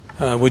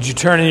Would you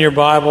turn in your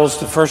Bibles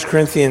to 1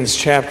 Corinthians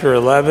chapter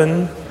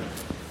 11?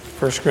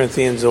 1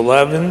 Corinthians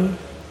 11,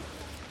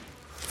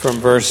 from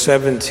verse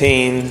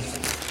 17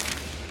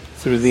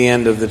 through the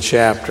end of the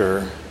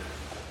chapter.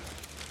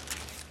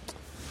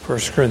 1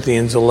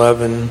 Corinthians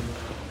 11,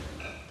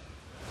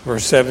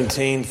 verse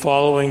 17.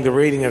 Following the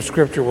reading of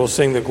Scripture, we'll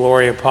sing the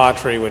Gloria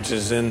Patri, which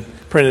is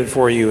printed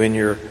for you in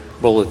your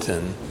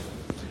bulletin.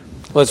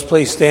 Let's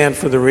please stand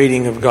for the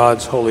reading of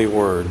God's holy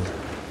word.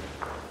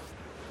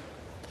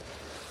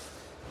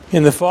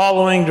 In the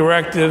following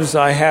directives,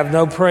 I have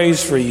no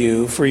praise for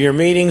you, for your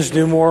meetings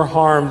do more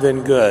harm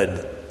than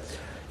good.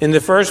 In the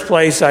first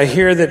place, I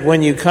hear that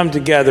when you come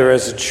together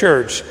as a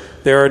church,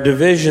 there are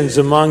divisions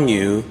among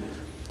you,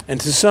 and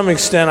to some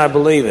extent I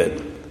believe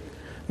it.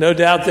 No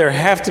doubt there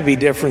have to be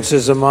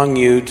differences among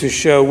you to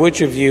show which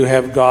of you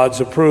have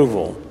God's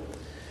approval.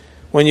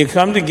 When you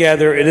come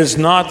together, it is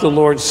not the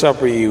Lord's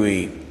Supper you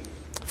eat.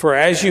 For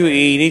as you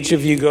eat, each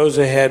of you goes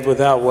ahead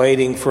without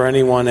waiting for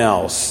anyone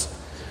else.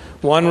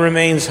 One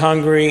remains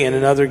hungry and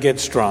another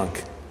gets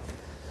drunk.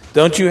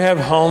 Don't you have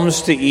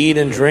homes to eat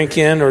and drink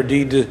in, or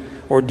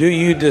do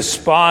you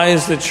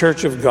despise the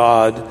church of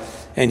God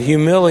and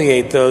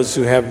humiliate those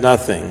who have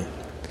nothing?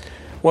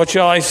 What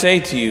shall I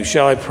say to you?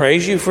 Shall I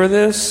praise you for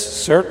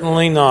this?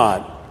 Certainly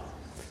not.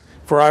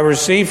 For I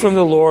received from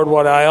the Lord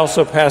what I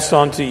also passed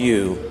on to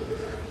you.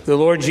 The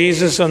Lord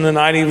Jesus, on the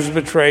night he was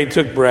betrayed,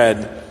 took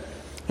bread,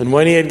 and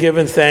when he had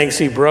given thanks,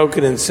 he broke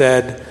it and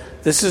said,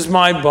 "This is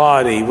my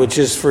body, which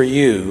is for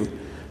you.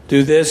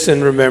 Do this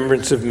in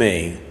remembrance of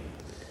me."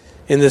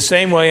 In the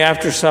same way,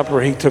 after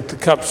supper, he took the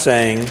cup,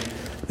 saying,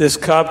 "This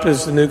cup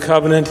is the new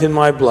covenant in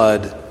my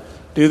blood.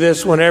 Do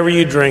this whenever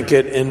you drink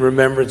it in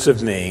remembrance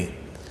of me.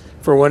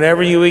 For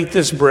whenever you eat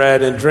this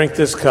bread and drink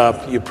this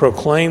cup, you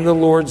proclaim the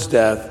Lord's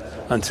death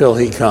until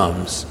he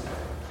comes.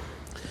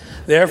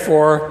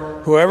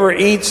 Therefore, whoever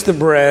eats the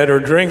bread or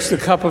drinks the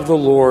cup of the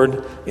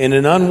Lord in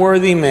an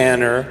unworthy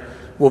manner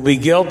will be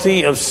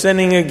guilty of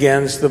sinning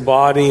against the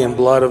body and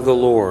blood of the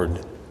Lord.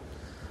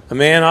 A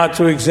man ought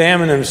to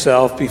examine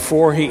himself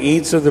before he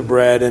eats of the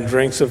bread and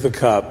drinks of the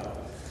cup.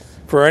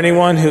 For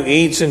anyone who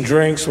eats and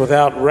drinks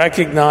without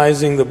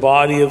recognizing the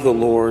body of the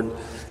Lord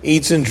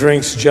eats and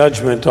drinks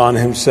judgment on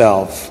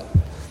himself.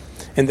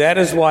 And that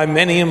is why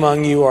many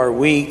among you are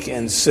weak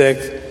and sick,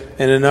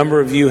 and a number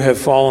of you have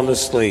fallen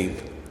asleep.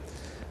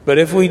 But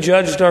if we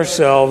judged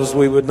ourselves,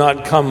 we would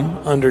not come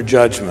under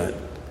judgment.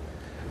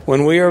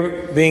 When we are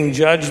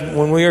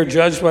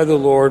judged by the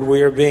Lord,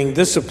 we are being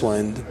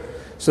disciplined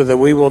so that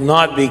we will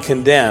not be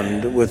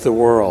condemned with the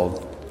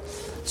world.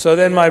 So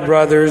then, my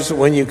brothers,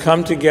 when you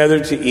come together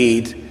to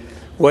eat,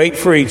 wait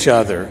for each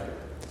other.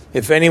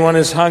 If anyone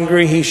is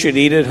hungry, he should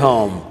eat at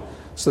home,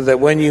 so that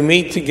when you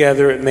meet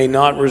together, it may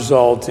not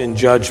result in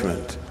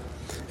judgment.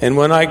 And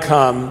when I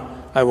come,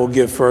 I will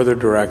give further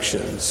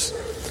directions.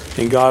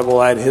 And God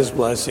will add his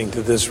blessing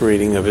to this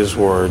reading of his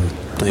word.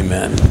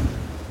 Amen.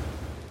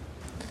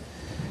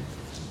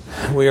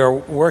 We are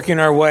working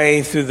our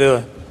way through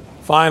the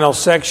final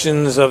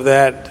sections of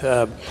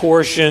that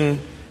portion.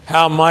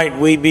 How might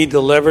we be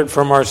delivered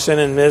from our sin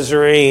and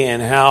misery,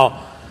 and how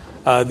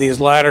these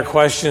latter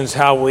questions,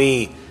 how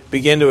we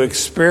begin to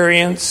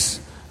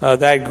experience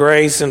that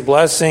grace and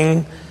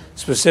blessing,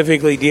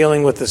 specifically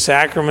dealing with the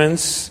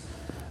sacraments.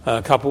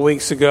 A couple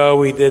weeks ago,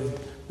 we did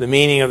the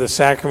meaning of the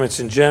sacraments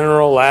in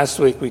general. Last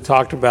week, we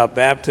talked about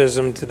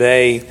baptism.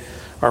 Today,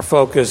 our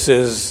focus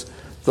is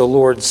the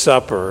Lord's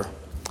Supper.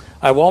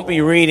 I won't be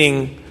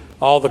reading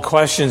all the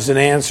questions and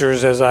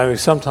answers as I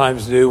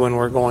sometimes do when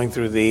we're going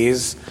through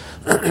these.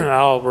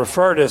 I'll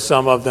refer to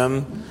some of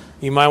them.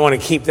 You might want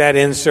to keep that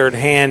insert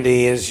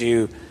handy as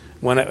you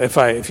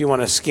if you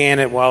want to scan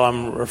it while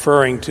I'm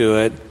referring to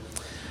it.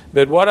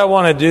 But what I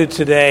want to do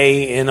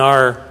today in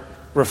our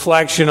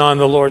reflection on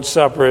the Lord's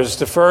Supper is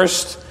to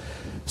first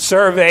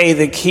survey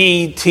the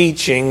key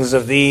teachings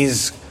of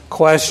these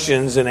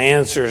questions and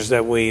answers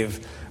that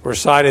we've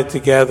recited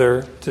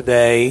together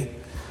today,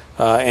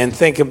 and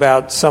think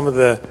about some of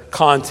the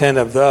content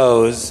of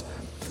those.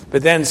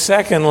 But then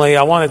secondly,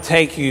 I want to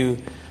take you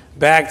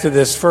back to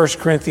this 1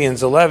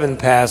 Corinthians 11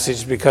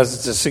 passage, because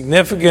it's a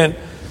significant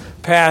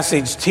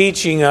passage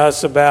teaching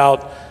us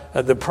about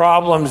the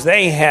problems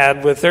they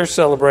had with their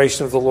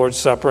celebration of the Lord's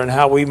Supper, and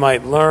how we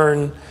might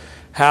learn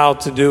how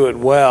to do it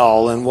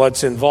well, and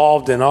what's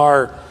involved in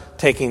our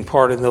taking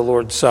part in the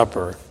Lord's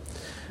Supper.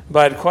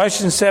 But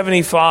question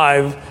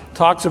 75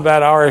 talks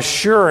about our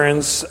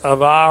assurance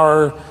of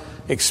our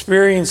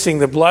experiencing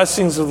the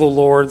blessings of the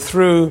Lord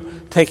through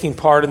taking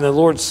part in the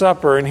Lord's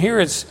Supper. And here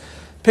it's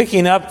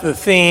picking up the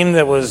theme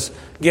that was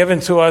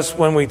given to us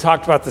when we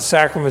talked about the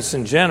sacraments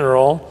in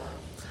general.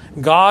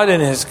 God,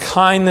 in his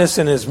kindness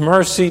and his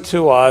mercy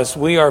to us,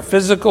 we are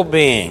physical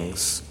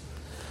beings.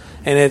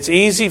 And it's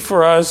easy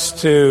for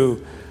us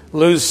to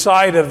lose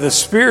sight of the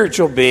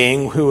spiritual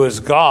being who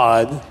is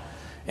God,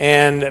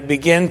 and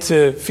begin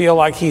to feel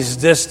like he's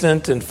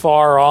distant and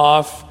far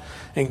off.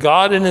 And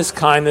God in his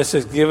kindness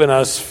has given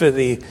us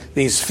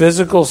these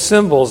physical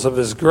symbols of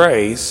his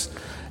grace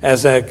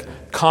as a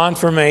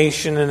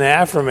confirmation and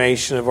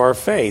affirmation of our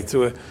faith,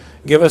 to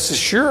give us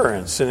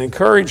assurance and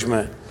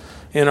encouragement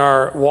in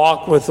our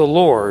walk with the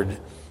Lord.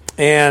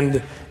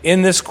 And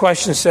in this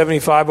question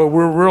 75, but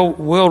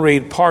we'll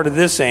read part of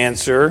this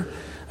answer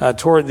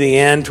toward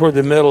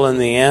the middle and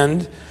the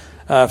end.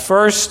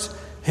 First,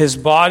 his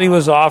body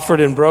was offered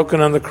and broken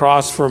on the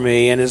cross for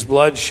me, and his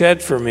blood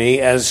shed for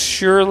me, as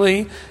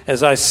surely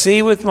as I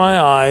see with my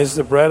eyes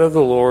the bread of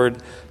the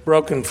Lord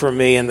broken for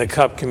me and the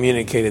cup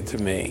communicated to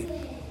me.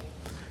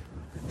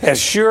 As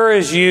sure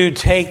as you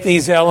take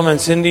these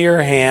elements into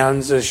your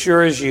hands, as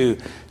sure as you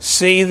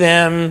see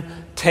them,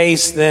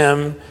 taste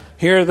them,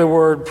 hear the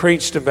word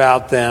preached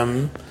about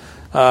them,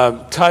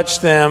 touch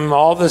them,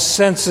 all the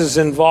senses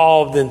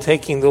involved in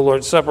taking the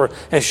Lord's Supper,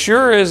 as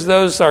sure as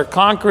those are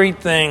concrete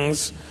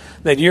things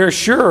that you're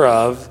sure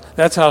of,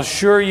 that's how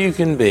sure you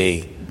can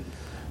be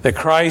that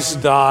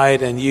Christ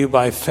died and you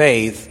by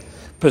faith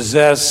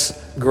possess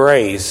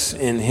grace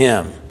in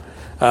him.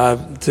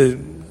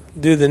 To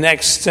do the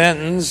next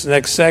sentence,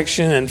 next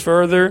section, and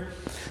further,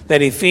 that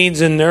he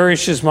feeds and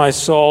nourishes my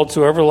soul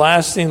to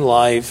everlasting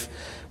life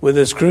with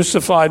his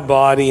crucified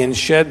body and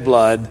shed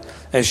blood,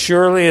 as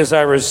surely as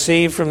I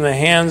receive from the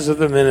hands of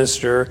the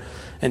minister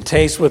and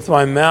taste with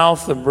my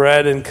mouth the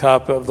bread and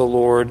cup of the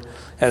Lord,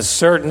 as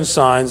certain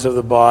signs of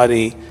the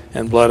body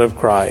and blood of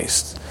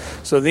Christ.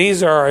 So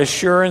these are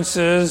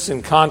assurances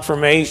and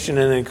confirmation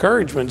and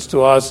encouragements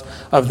to us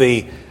of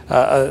the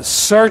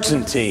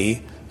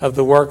certainty of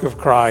the work of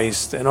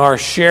Christ and our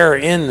share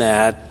in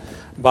that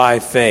by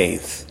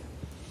faith.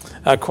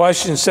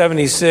 Question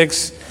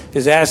 76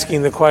 is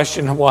asking the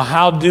question, well,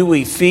 how do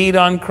we feed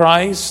on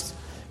Christ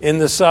in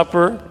the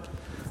supper?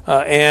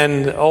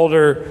 And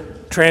older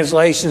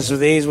translations of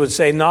these would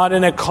say, not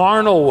in a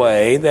carnal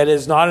way, that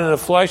is, not in a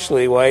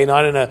fleshly way,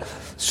 not in a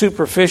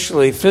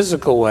superficially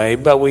physical way,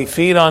 but we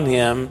feed on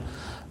him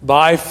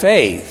by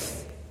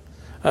faith.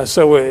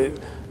 So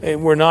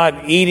we're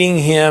not eating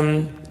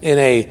him in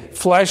a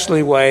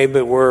fleshly way,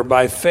 but we're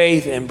by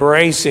faith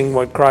embracing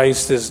what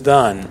Christ has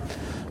done.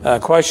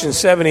 Question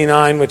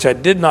 79, which I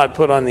did not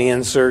put on the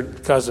insert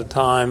because of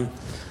time,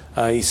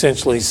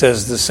 essentially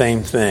says the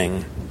same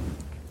thing.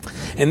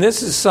 And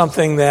this is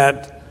something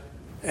that,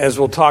 as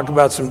we'll talk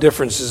about some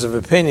differences of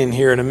opinion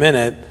here in a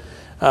minute,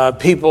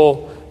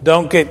 people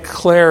don't get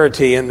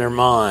clarity in their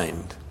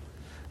mind.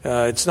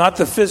 It's not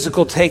the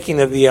physical taking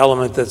of the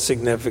element that's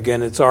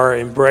significant, it's our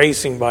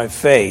embracing by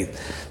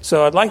faith.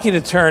 So I'd like you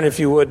to turn, if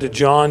you would, to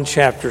John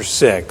chapter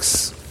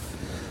 6.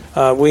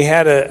 We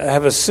have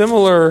a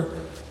similar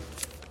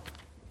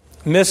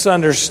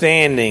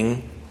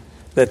misunderstanding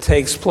that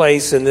takes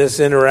place in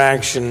this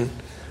interaction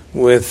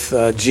with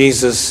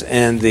Jesus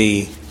and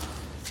the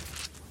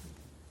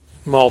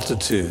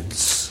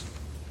multitudes.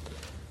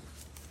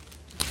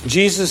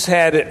 Jesus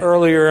had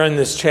earlier in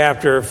this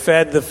chapter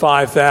fed the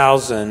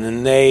 5,000,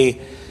 and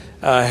they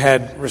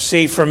had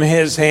received from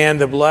his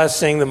hand the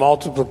blessing, the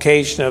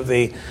multiplication of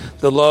the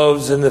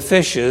loaves and the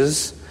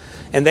fishes.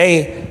 And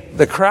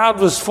the crowd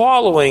was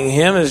following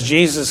him, as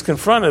Jesus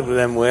confronted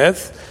them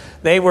with.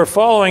 They were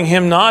following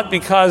him not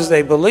because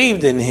they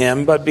believed in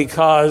him, but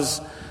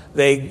because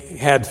they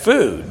had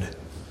food.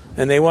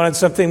 And they wanted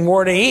something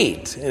more to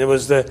eat. And it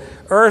was the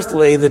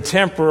earthly, the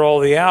temporal,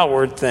 the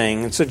outward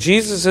thing. And so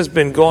Jesus has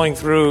been going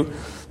through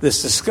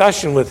this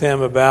discussion with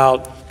him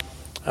about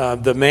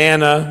the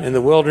manna in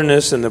the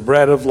wilderness and the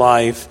bread of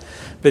life.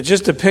 But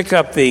just to pick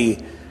up the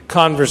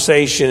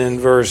conversation in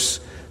verse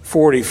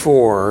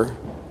 44,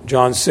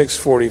 John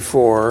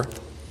 6:44,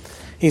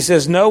 he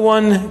says, "No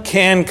one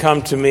can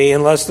come to me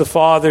unless the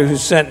Father who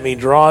sent me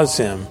draws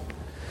him,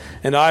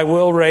 and I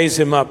will raise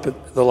him up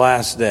at the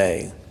last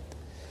day.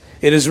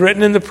 It is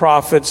written in the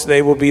prophets,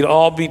 they will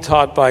all be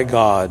taught by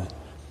God.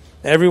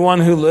 Everyone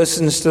who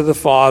listens to the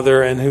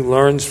Father and who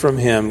learns from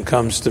him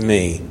comes to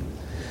me.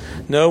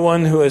 No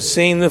one who has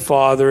seen the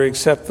Father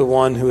except the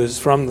one who is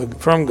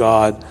from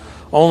God,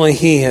 only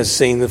he has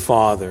seen the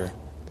Father.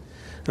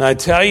 And I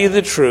tell you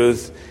the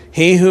truth,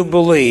 he who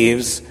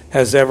believes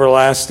has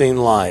everlasting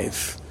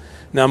life."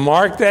 Now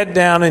mark that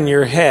down in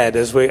your head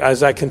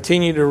as I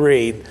continue to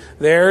read.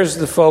 There's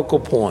the focal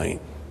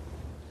point.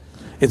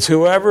 It's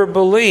whoever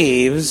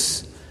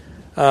believes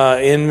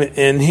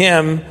in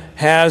him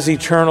has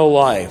eternal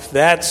life.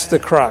 That's the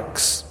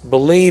crux,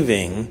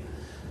 believing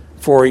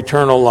for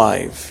eternal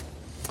life.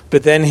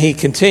 But then he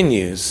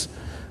continues,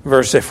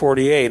 verse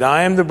 48,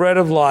 "I am the bread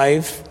of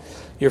life.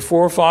 Your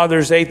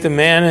forefathers ate the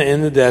manna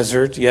in the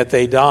desert, yet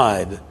they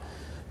died.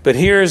 But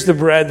here is the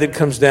bread that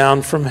comes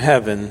down from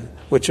heaven,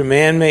 which a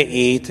man may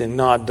eat and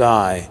not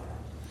die.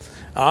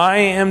 I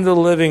am the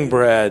living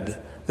bread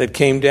that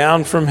came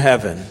down from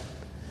heaven.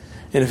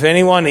 And if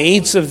anyone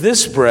eats of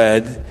this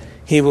bread,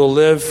 he will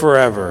live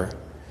forever.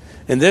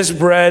 And this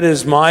bread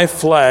is my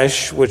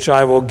flesh, which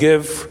I will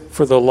give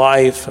for the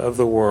life of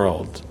the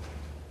world."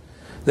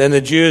 Then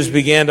the Jews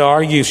began to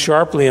argue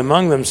sharply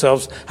among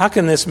themselves, "How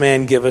can this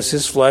man give us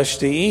his flesh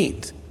to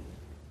eat?"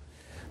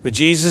 But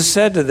Jesus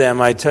said to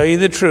them, "I tell you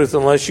the truth,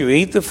 unless you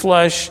eat the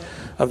flesh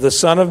of the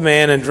Son of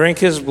Man and drink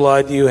his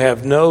blood, you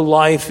have no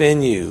life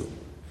in you.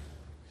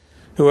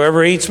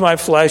 Whoever eats my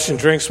flesh and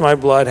drinks my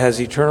blood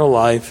has eternal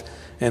life,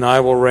 and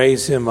I will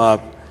raise him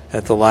up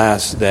at the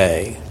last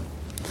day.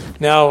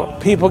 Now,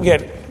 people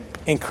get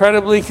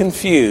incredibly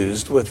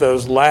confused with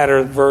those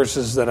latter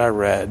verses that I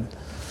read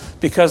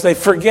because they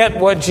forget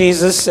what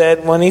Jesus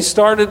said when he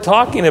started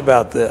talking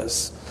about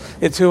this.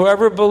 It's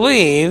whoever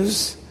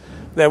believes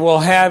that will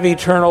have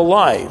eternal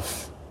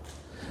life.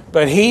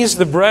 But he's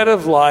the bread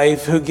of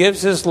life who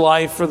gives his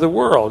life for the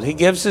world. He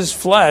gives his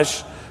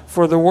flesh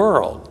for the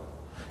world.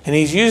 And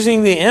he's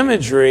using the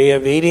imagery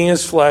of eating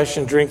his flesh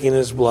and drinking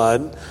his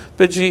blood.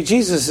 But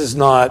Jesus is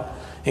not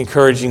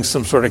encouraging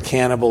some sort of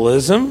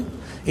cannibalism,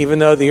 even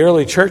though the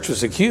early church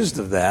was accused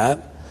of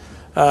that.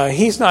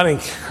 He's not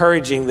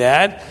encouraging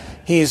that.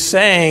 He's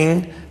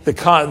saying the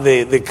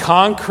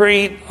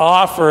concrete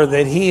offer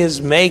that he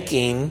is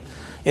making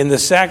in the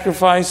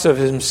sacrifice of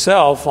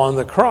himself on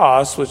the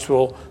cross, which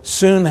will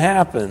soon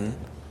happen,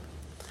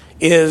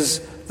 is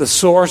the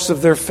source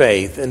of their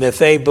faith. And if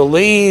they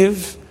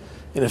believe,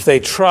 and if they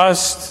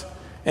trust,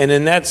 and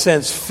in that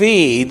sense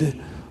feed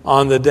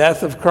on the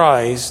death of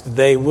Christ,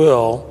 they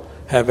will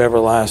have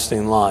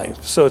everlasting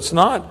life. So it's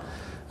not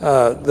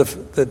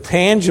the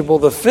tangible,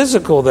 the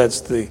physical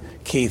that's the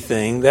key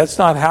thing. That's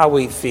not how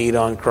we feed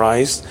on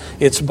Christ.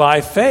 It's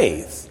by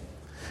faith.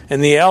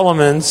 And the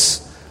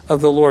elements of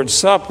the Lord's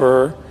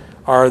Supper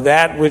are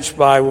that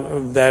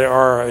that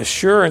are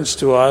assurance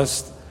to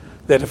us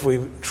that if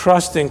we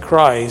trust in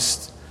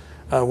Christ,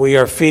 we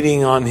are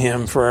feeding on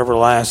him for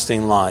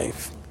everlasting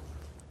life.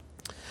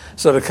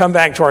 So to come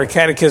back to our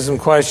catechism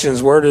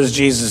questions, where does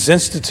Jesus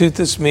institute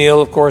this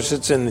meal? Of course,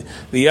 it's in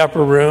the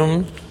upper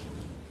room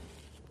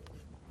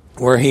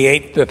where he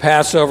ate the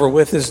Passover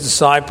with his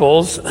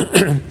disciples.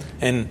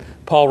 And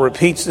Paul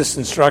repeats this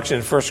instruction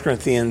in 1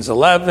 Corinthians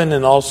 11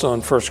 and also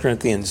in 1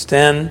 Corinthians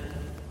 10.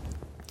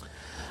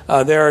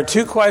 There are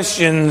two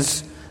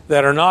questions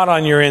that are not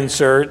on your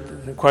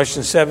insert,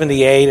 question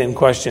 78 and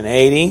question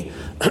 80.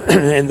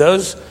 And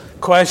those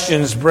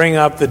questions bring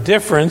up the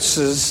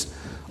differences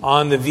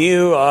on the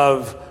view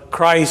of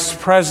Christ's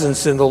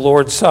presence in the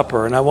Lord's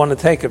Supper. And I want to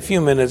take a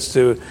few minutes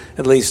to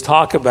at least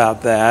talk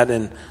about that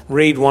and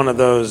read one of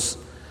those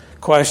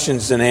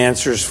questions and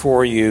answers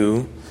for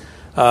you.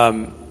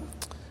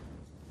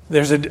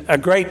 There's a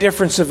great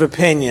difference of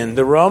opinion.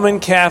 The Roman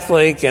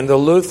Catholic and the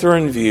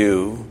Lutheran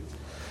view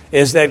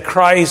is that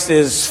Christ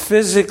is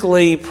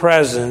physically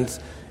present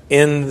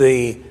in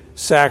the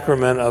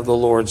sacrament of the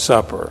Lord's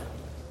Supper.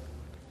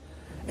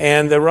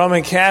 And the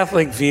Roman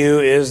Catholic view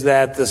is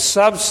that the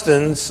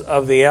substance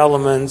of the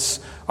elements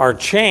are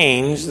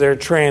changed, they're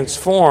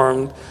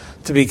transformed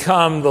to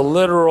become the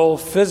literal,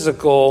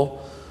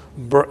 physical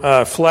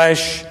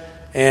flesh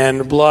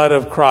and blood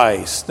of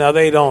Christ. Now,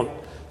 they don't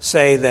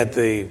say that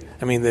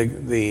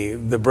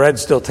the bread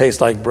still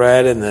tastes like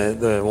bread and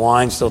the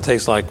wine still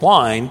tastes like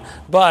wine,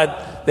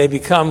 but they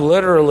become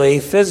literally,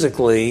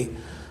 physically,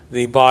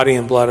 the body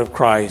and blood of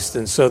Christ.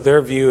 And so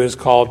their view is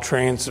called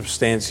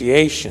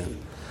transubstantiation.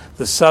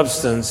 The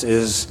substance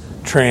is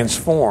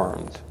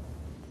transformed.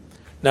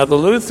 Now, the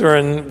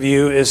Lutheran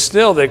view is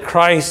still that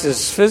Christ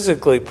is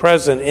physically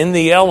present in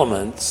the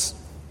elements,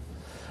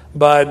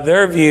 but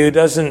their view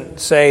doesn't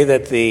say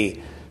that the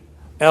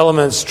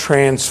elements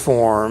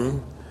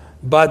transform,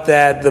 but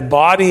that the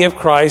body of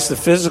Christ, the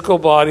physical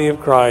body of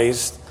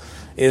Christ,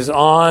 is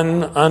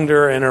on,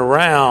 under, and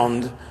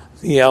around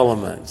the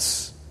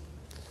elements.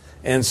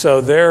 And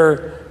so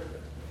the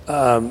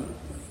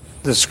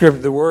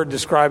word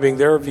describing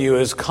their view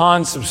is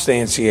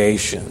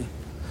consubstantiation,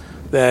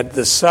 that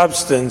the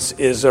substance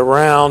is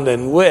around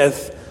and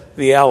with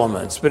the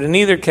elements. But in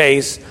either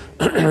case,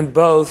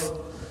 both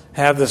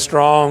have the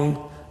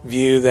strong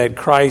view that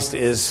Christ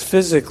is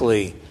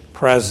physically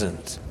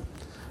present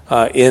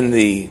in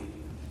the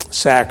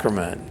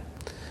sacrament.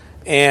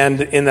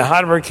 And in the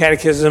Heidelberg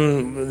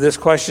Catechism, this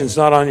question's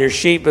not on your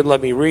sheet, but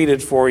let me read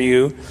it for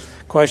you.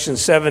 Question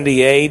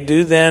 78,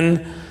 do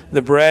then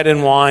the bread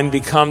and wine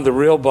become the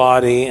real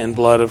body and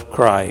blood of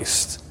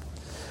Christ?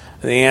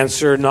 The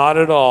answer, not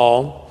at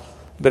all.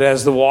 But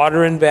as the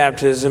water in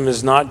baptism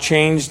is not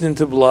changed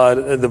into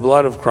the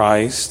blood of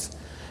Christ,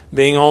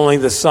 being only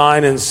the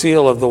sign and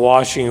seal of the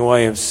washing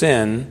away of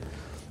sin,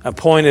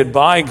 appointed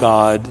by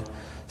God,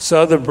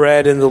 so the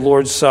bread in the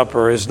Lord's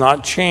Supper is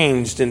not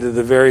changed into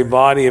the very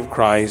body of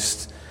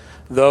Christ.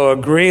 Though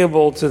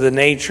agreeable to the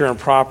nature and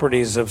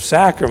properties of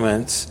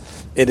sacraments,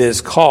 it is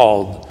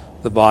called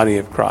the body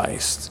of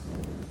Christ.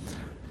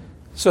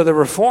 So the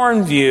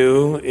Reformed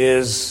view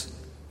is,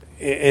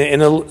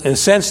 in a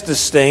sense,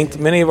 distinct.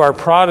 Many of our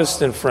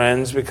Protestant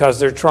friends, because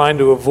they're trying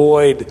to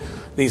avoid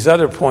these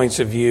other points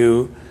of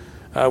view,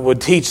 would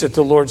teach that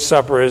the Lord's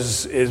Supper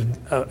is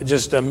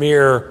just a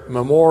mere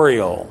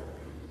memorial.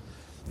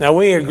 Now,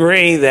 we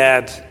agree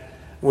that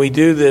we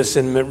do this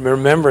in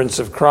remembrance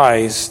of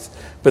Christ,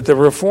 but the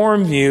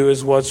Reformed view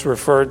is what's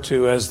referred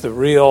to as the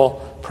real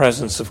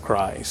presence of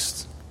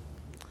Christ.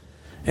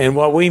 And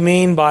what we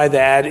mean by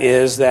that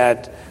is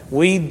that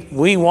we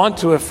want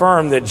to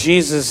affirm that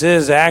Jesus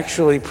is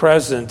actually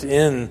present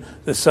in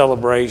the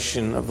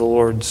celebration of the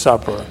Lord's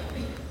Supper.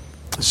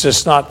 It's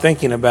just not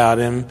thinking about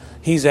him.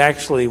 He's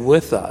actually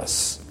with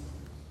us,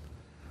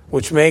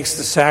 which makes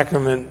the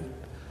sacrament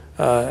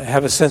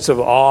have a sense of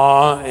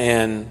awe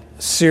and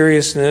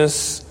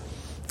seriousness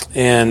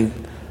and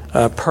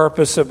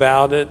purpose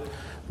about it.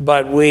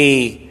 But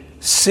we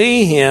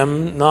see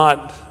him,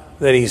 not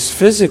that he's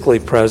physically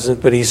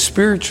present, but he's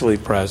spiritually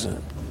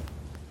present.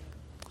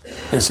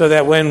 And so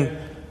that when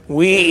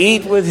we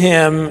eat with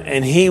him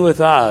and he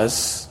with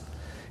us,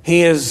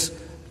 he is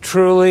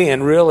truly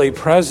and really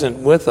present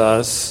with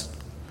us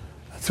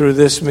through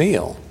this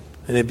meal.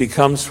 And it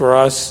becomes for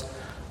us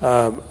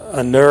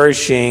a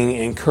nourishing,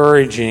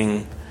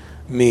 encouraging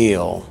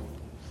meal.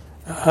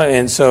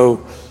 And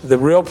so the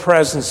real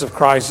presence of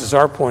Christ is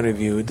our point of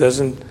view.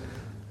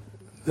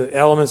 The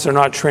elements are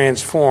not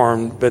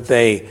transformed, but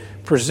they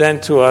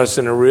present to us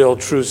in a real,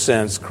 true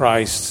sense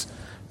Christ's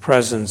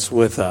presence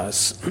with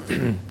us.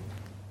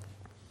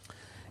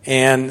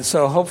 And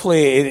so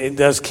hopefully it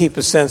does keep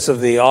a sense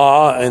of the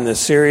awe and the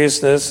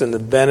seriousness and the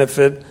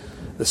benefit,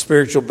 the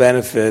spiritual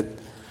benefit,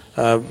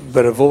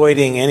 but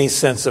avoiding any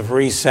sense of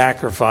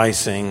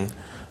re-sacrificing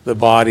the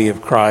body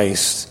of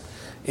Christ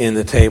in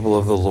the table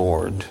of the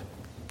Lord.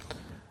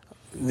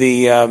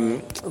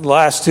 The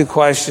last two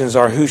questions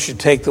are, who should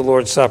take the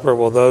Lord's Supper?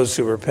 Well, those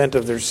who repent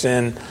of their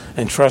sin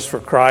and trust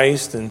for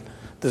Christ and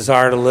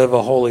desire to live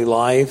a holy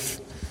life.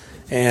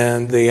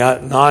 And the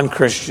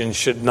non-Christian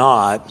should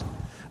not,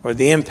 or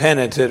the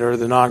impenitent or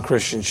the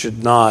non-Christian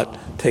should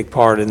not take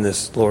part in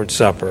this Lord's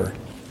Supper.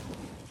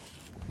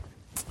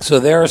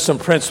 So there are some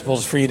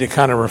principles for you to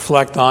kind of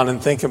reflect on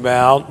and think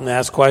about and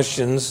ask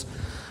questions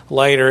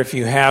later if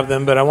you have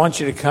them. But I want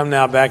you to come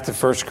now back to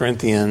 1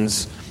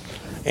 Corinthians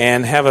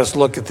and have us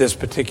look at this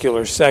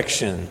particular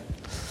section.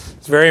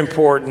 It's very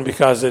important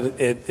because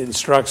it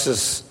instructs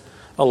us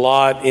a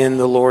lot in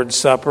the Lord's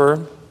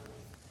Supper.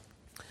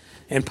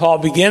 And Paul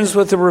begins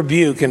with a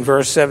rebuke in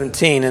verse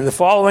 17. In the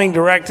following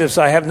directives,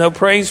 I have no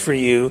praise for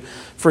you,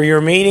 for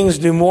your meetings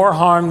do more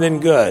harm than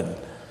good.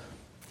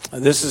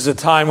 This is a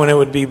time when it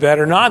would be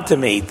better not to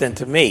meet than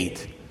to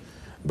meet.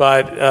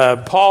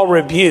 But Paul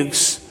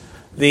rebukes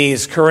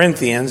these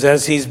Corinthians,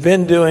 as he's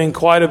been doing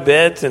quite a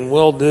bit and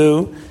will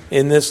do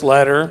in this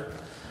letter.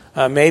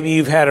 Maybe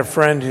you've had a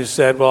friend who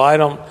said, "Well, I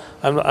don't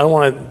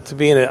want to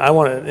be in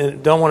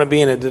don't want to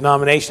be in a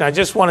denomination. I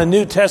just want a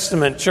New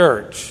Testament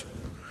church."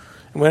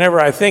 And whenever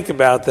I think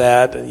about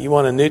that, you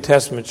want a New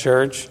Testament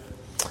church.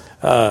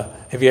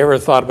 Have you ever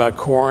thought about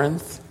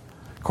Corinth?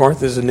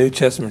 Corinth is a New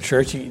Testament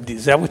church.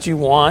 Is that what you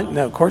want?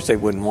 No, of course they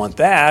wouldn't want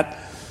that.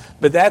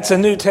 But that's a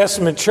New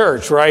Testament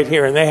church right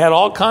here. And they had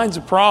all kinds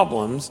of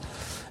problems.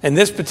 And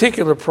this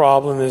particular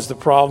problem is the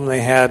problem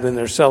they had in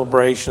their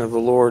celebration of the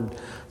Lord's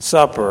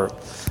Supper.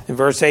 In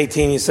verse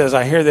 18, he says,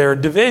 I hear there are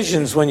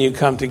divisions when you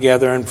come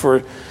together. And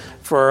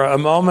for a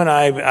moment,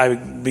 I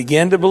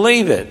begin to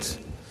believe it.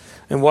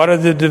 And what are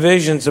the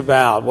divisions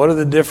about? What are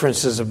the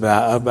differences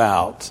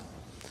about?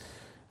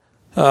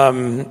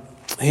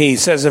 He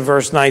says in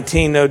verse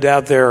 19, no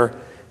doubt there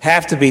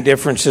have to be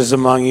differences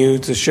among you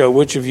to show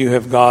which of you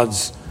have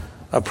God's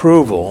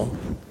approval.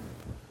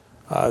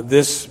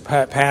 This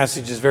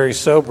passage is very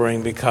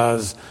sobering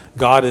because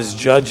God is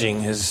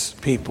judging his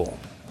people,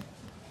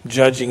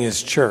 judging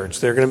his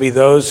church. There are going to be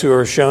those who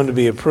are shown to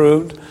be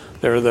approved.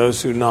 There are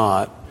those who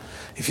not.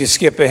 If you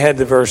skip ahead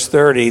to verse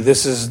 30,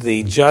 this is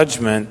the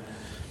judgment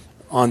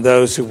on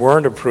those who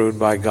weren't approved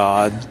by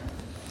God.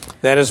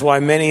 That is why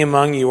many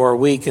among you are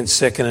weak and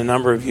sick, and a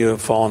number of you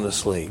have fallen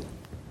asleep.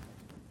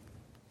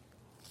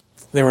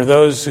 There were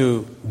those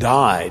who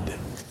died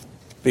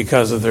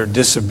because of their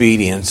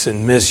disobedience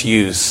and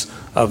misuse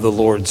of the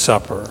Lord's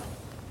Supper.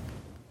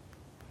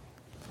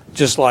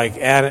 Just like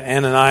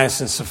Ananias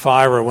and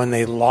Sapphira, when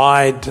they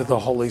lied to the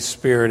Holy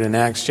Spirit in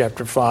Acts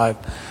chapter 5,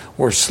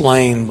 were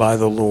slain by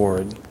the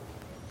Lord.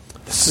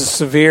 This is a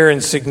severe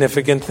and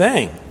significant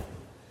thing.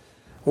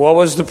 What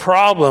was the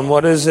problem?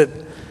 What is it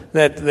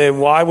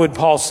why would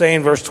Paul say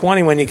in verse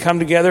 20, when you come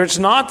together, it's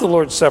not the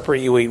Lord's Supper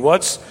you eat?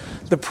 What's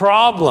the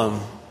problem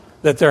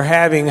that they're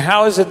having?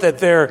 How is it that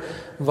they're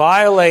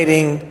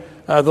violating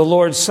the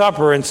Lord's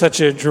Supper in such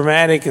a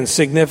dramatic and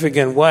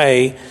significant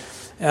way?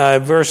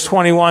 Verse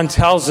 21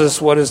 tells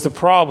us what is the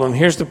problem.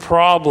 Here's the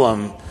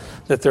problem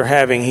that they're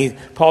having.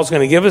 Paul's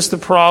going to give us the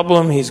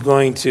problem. He's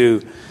going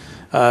to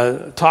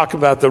talk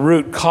about the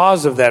root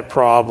cause of that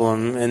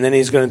problem, and then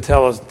he's going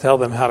to tell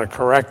them how to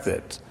correct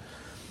it.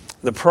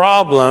 The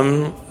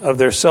problem of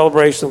their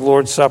celebration of the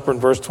Lord's Supper in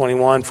verse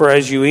 21, for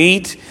as you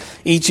eat,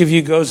 each of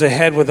you goes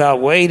ahead without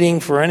waiting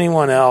for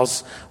anyone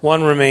else.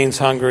 One remains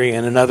hungry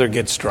and another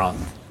gets drunk.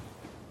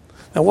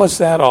 Now, what's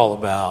that all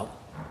about?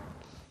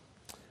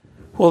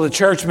 Well, the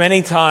church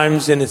many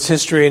times in its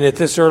history, and at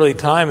this early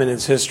time in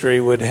its history,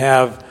 would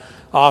have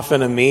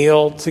often a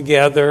meal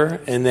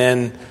together, and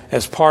then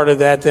as part of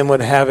that, then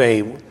would have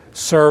a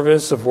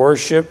service of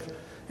worship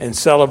and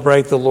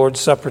celebrate the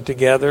Lord's Supper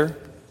together.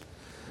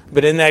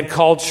 But in that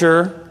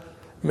culture,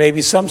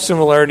 maybe some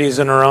similarities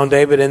in our own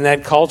day, but in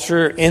that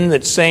culture, in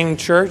the same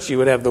church, you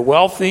would have the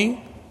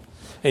wealthy,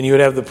 and you would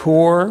have the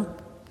poor,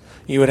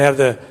 you would have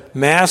the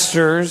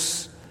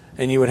masters,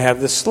 and you would have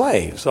the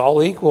slaves,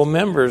 all equal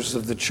members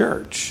of the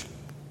church.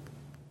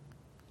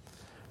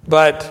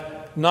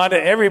 But not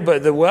everybody,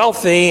 the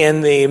wealthy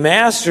and the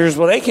masters,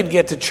 well, they could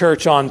get to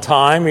church on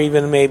time, or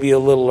even maybe a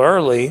little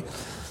early.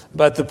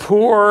 But the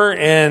poor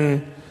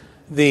and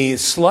the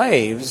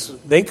slaves,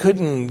 they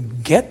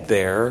couldn't get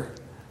there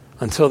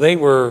until they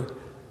were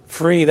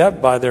freed up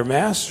by their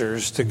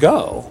masters to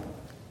go.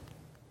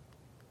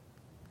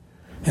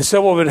 And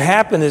so what would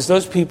happen is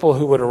those people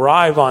who would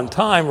arrive on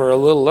time or a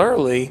little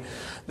early,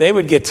 they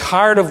would get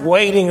tired of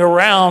waiting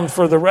around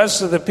for the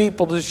rest of the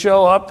people to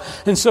show up.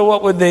 And so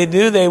what would they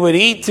do? They would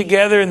eat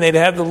together and they'd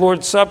have the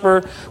Lord's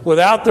Supper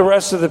without the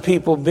rest of the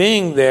people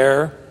being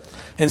there.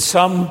 And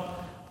some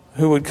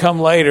who would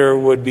come later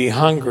would be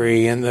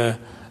hungry, and the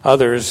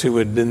others who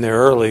had been there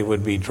early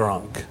would be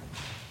drunk.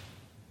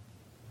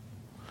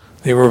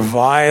 They were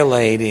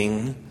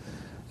violating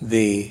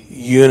the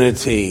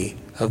unity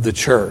of the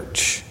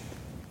church.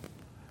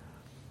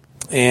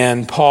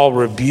 And Paul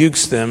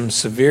rebukes them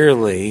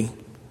severely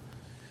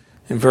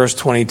in verse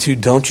 22.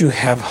 Don't you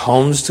have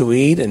homes to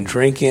eat and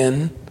drink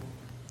in?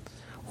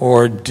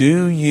 Or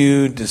do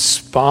you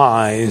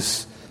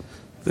despise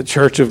the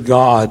church of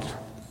God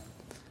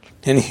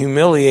and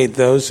humiliate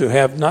those who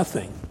have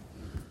nothing?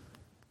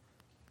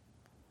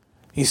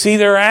 You see,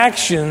 their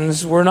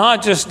actions were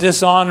not just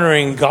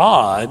dishonoring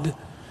God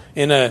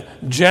in a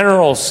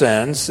general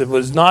sense. It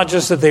was not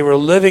just that they were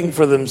living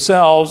for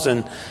themselves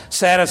and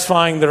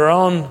satisfying their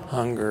own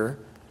hunger,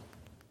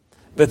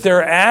 but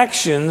their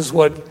actions,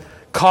 what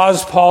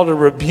caused Paul to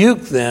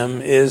rebuke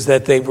them, is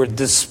that they were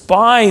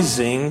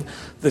despising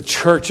the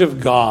church of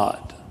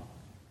God.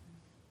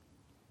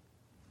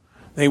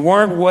 They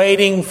weren't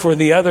waiting for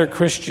the other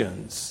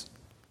Christians.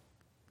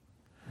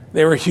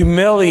 They were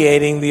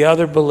humiliating the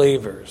other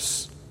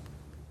believers.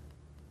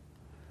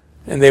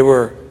 And they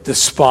were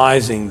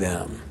despising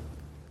them.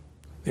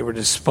 They were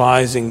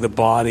despising the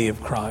body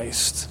of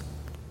Christ.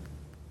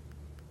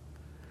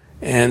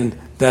 And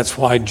that's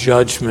why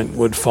judgment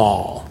would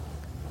fall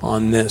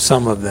on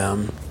some of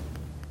them.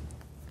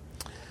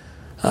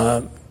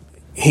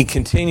 He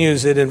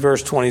continues it in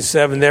verse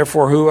 27.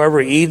 Therefore,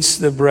 whoever eats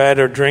the bread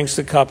or drinks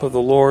the cup of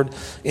the Lord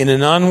in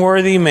an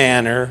unworthy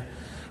manner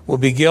will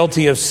be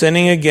guilty of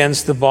sinning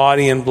against the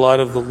body and blood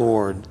of the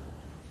Lord.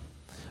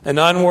 An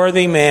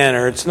unworthy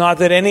manner. It's not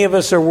that any of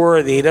us are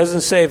worthy. He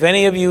doesn't say if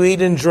any of you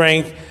eat and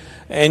drink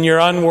and you're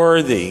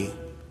unworthy,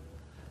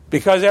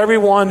 because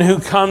everyone who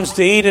comes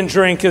to eat and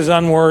drink is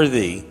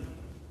unworthy.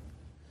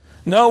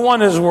 No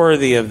one is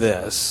worthy of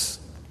this.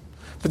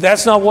 But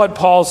that's not what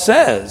Paul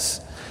says.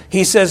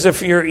 He says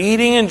if you're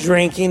eating and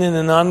drinking in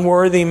an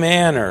unworthy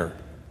manner,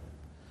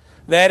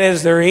 that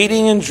is, they're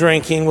eating and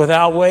drinking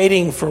without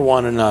waiting for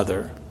one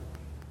another,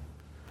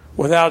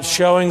 without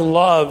showing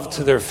love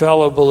to their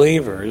fellow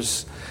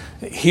believers.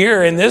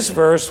 Here in this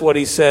verse, what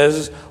he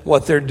says,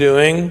 what they're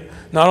doing,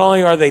 not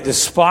only are they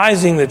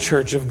despising the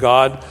church of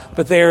God,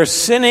 but they are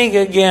sinning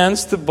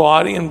against the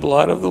body and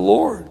blood of the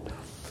Lord.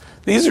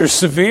 These are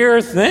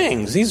severe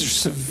things. These are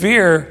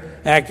severe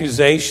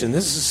accusations.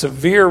 This is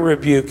severe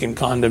rebuke and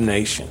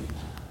condemnation.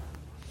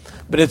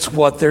 But it's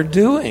what they're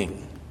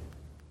doing.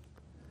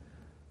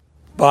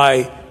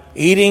 By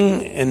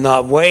eating and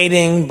not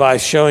waiting, by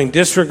showing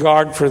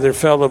disregard for their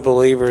fellow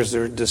believers,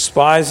 they're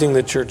despising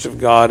the church of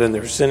God, and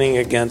they're sinning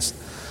against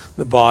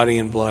the body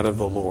and blood of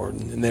the Lord.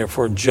 And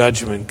therefore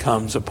judgment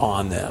comes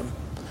upon them.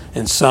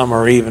 And some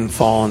are even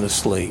fallen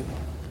asleep.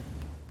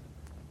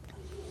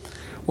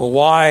 Well,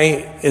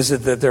 why is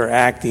it that they're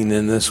acting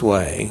in this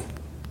way?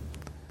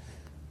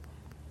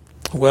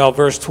 Well,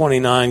 verse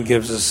 29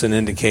 gives us an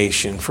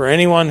indication. For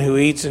anyone who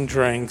eats and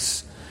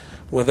drinks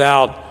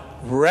without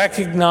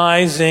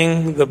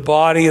recognizing the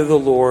body of the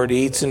Lord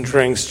eats and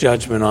drinks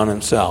judgment on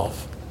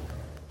himself.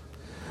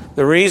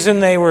 The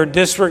reason they were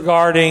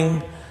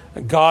disregarding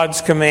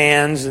God's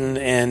commands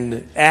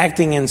and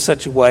acting in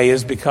such a way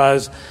is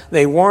because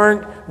they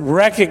weren't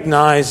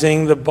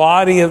recognizing the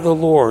body of the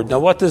Lord. Now,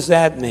 what does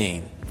that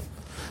mean?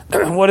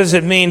 What does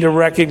it mean to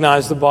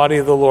recognize the body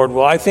of the Lord?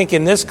 Well, I think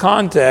in this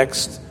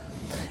context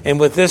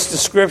and with this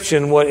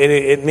description, what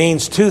it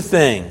means two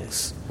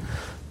things.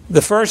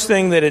 The first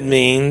thing that it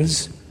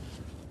means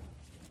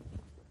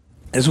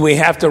is we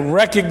have to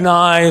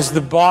recognize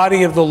the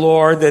body of the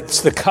Lord,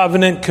 that's the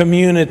covenant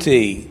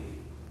community.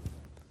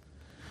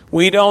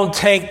 We don't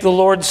take the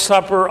Lord's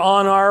Supper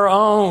on our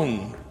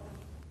own.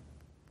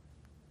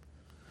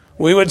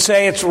 We would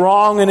say it's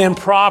wrong and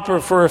improper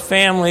for a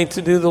family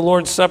to do the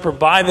Lord's Supper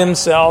by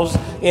themselves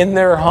in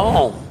their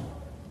home.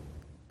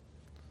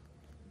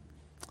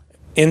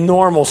 In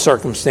normal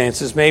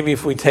circumstances, maybe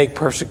if we take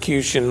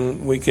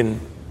persecution, we can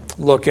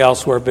look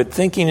elsewhere. But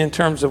thinking in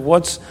terms of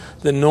what's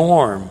the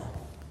norm,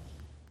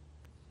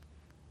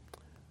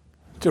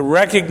 to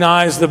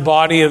recognize the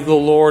body of the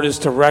Lord is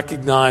to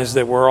recognize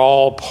that we're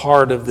all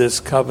part of this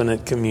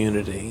covenant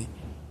community.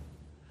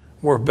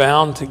 We're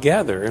bound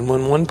together. And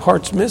when one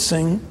part's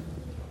missing,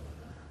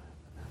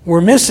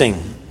 we're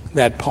missing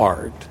that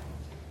part.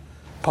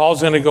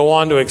 Paul's going to go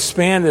on to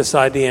expand this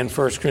idea in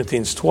 1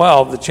 Corinthians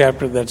 12, the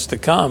chapter that's to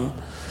come.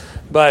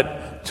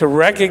 but to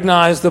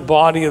recognize the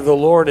body of the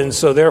Lord, and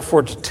so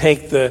therefore to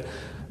take the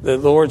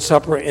Lord's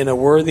Supper in a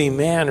worthy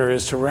manner,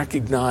 is to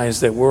recognize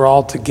that we're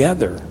all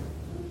together,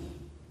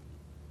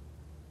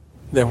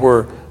 that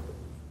we're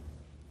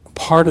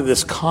part of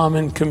this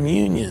common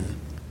communion.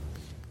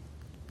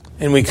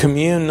 And we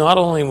commune not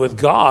only with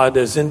God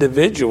as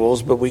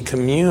individuals, but we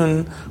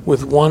commune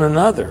with one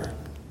another.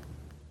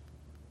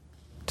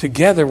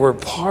 Together we're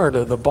part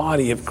of the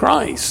body of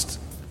Christ.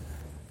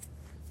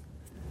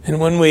 And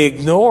when we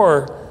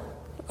ignore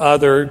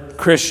other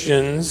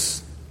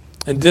Christians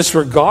and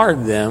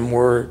disregard them,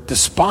 we're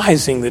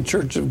despising the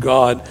church of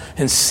God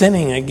and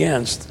sinning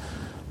against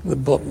the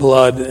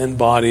blood and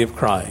body of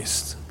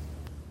Christ.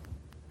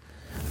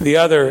 The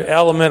other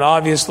element,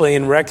 obviously,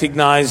 in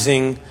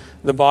recognizing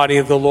the body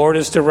of the Lord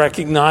is to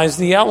recognize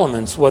the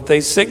elements, what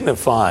they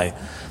signify.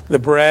 The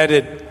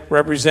bread,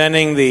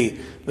 representing the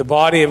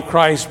body of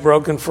Christ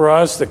broken for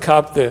us, the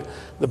cup, the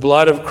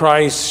blood of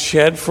Christ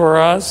shed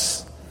for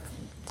us.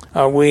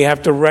 We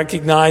have to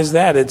recognize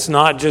that. It's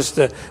not just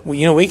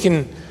we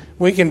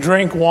can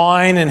drink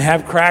wine and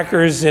have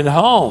crackers at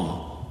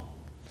home,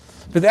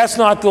 but that's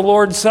not the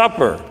Lord's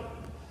Supper.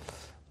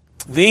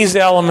 These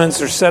elements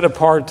are set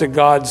apart to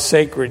God's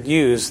sacred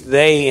use.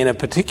 They, in a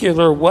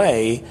particular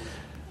way,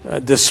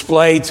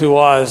 display to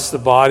us the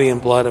body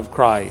and blood of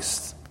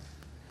Christ.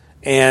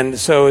 And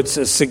so it's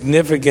a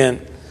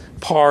significant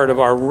part of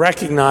our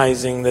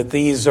recognizing that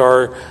these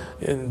are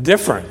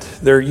different.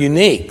 They're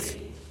unique.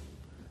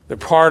 They're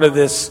part of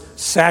this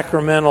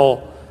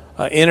sacramental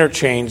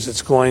interchange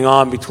that's going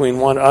on between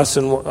us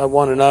and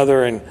one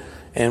another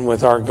and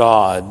with our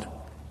God.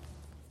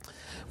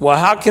 Well,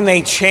 how can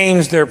they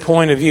change their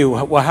point of view?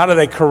 Well, how do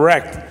they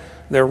correct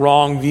their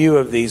wrong view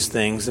of these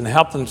things and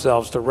help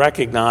themselves to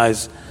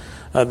recognize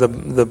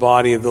the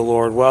body of the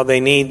Lord? Well, they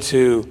need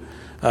to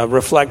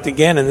reflect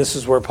again, and this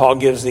is where Paul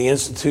gives the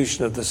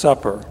institution of the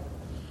supper.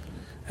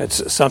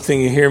 It's something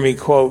you hear me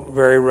quote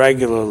very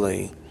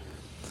regularly.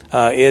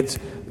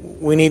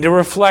 We need to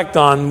reflect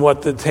on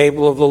what the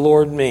table of the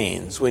Lord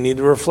means. We need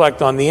to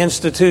reflect on the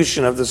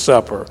institution of the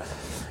supper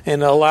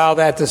and allow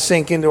that to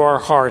sink into our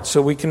hearts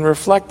so we can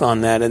reflect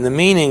on that and the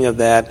meaning of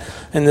that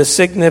and the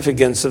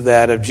significance of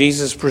that, of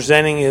Jesus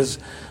presenting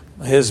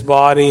his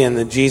body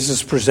and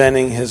Jesus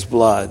presenting his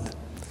blood.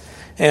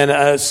 And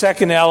a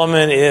second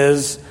element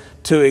is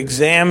to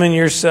examine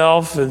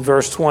yourself. In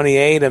verse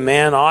 28, a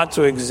man ought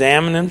to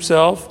examine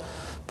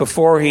himself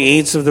before he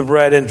eats of the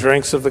bread and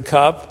drinks of the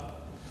cup.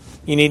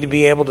 You need to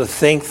be able to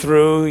think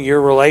through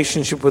your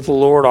relationship with the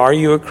Lord. Are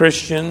you a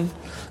Christian?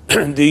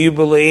 Do you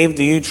believe?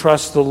 Do you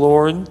trust the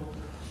Lord?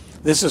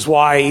 This is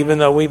why, even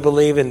though we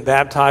believe in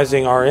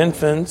baptizing our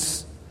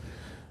infants,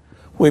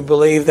 we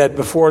believe that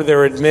before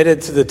they're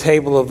admitted to the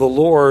table of the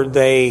Lord,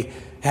 they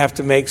have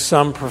to make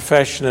some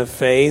profession of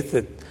faith,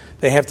 that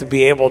they have to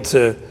be able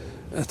to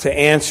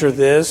answer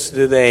this.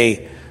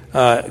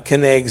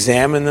 Can they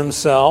examine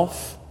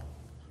themselves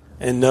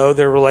and know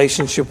their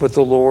relationship with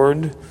the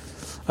Lord?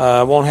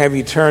 I won't have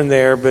you turn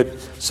there, but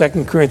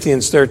 2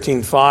 Corinthians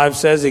 13:5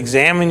 says,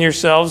 examine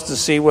yourselves to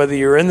see whether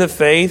you're in the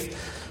faith.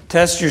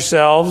 Test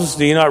yourselves.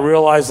 Do you not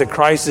realize that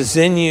Christ is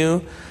in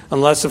you?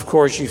 Unless, of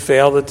course, you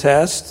fail the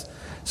test.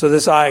 So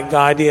this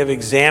idea of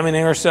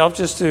examining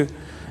ourselves,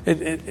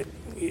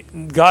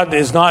 God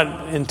is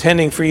not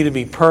intending for you to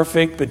be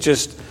perfect, but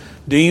just,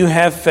 do you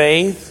have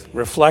faith?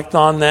 Reflect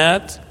on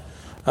that.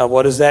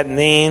 What does that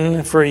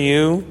mean for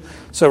you?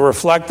 So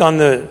reflect on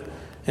the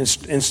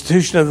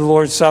institution of the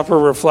Lord's Supper,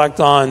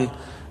 reflect on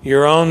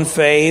your own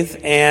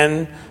faith,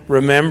 and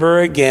remember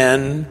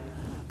again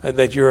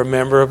that you're a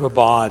member of a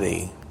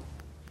body.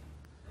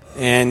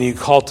 And you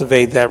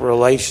cultivate that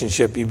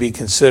relationship. You be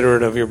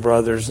considerate of your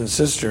brothers and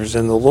sisters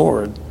in the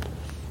Lord.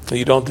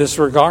 You don't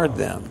disregard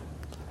them.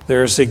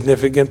 They're a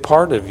significant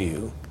part of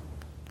you,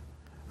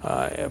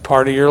 a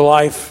part of your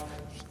life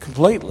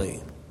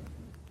completely,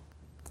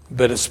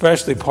 but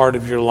especially part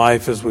of your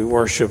life as we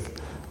worship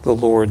the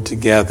Lord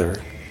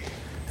together.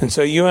 And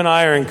so you and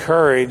I are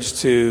encouraged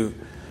to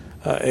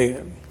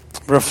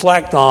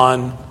reflect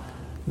on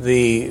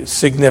the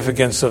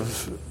significance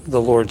of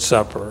the Lord's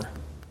Supper.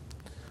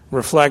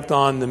 Reflect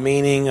on the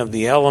meaning of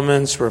the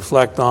elements.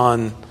 Reflect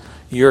on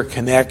your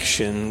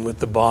connection with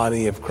the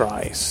body of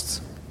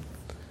Christ.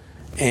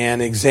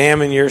 And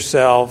examine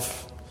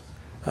yourself,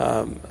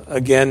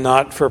 again,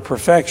 not for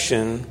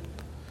perfection,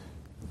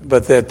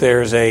 but that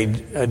there's a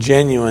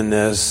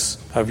genuineness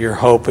of your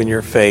hope and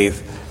your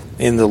faith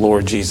in the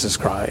Lord Jesus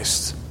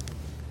Christ.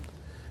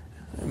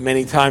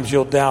 Many times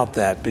you'll doubt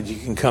that, but you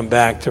can come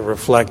back to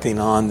reflecting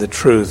on the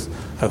truth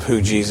of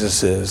who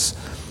Jesus is.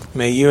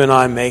 May you and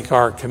I make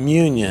our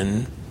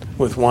communion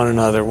with one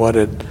another what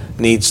it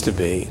needs to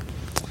be.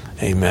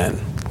 Amen.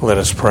 Let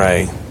us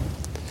pray.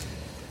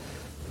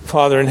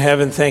 Father in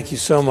heaven, thank you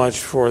so much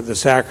for the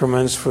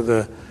sacraments,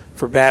 for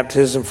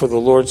baptism, for the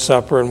Lord's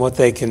Supper, and what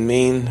they can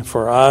mean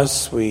for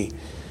us. We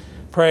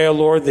pray, O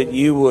Lord, that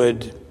you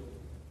would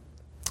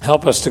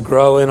help us to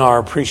grow in our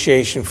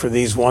appreciation for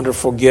these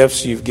wonderful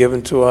gifts you've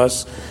given to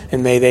us,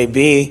 and may they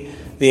be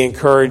the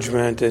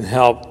encouragement and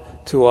help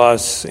to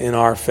us in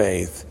our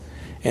faith.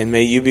 And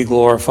may you be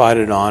glorified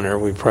and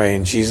honored, we pray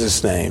in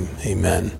Jesus' name. Amen.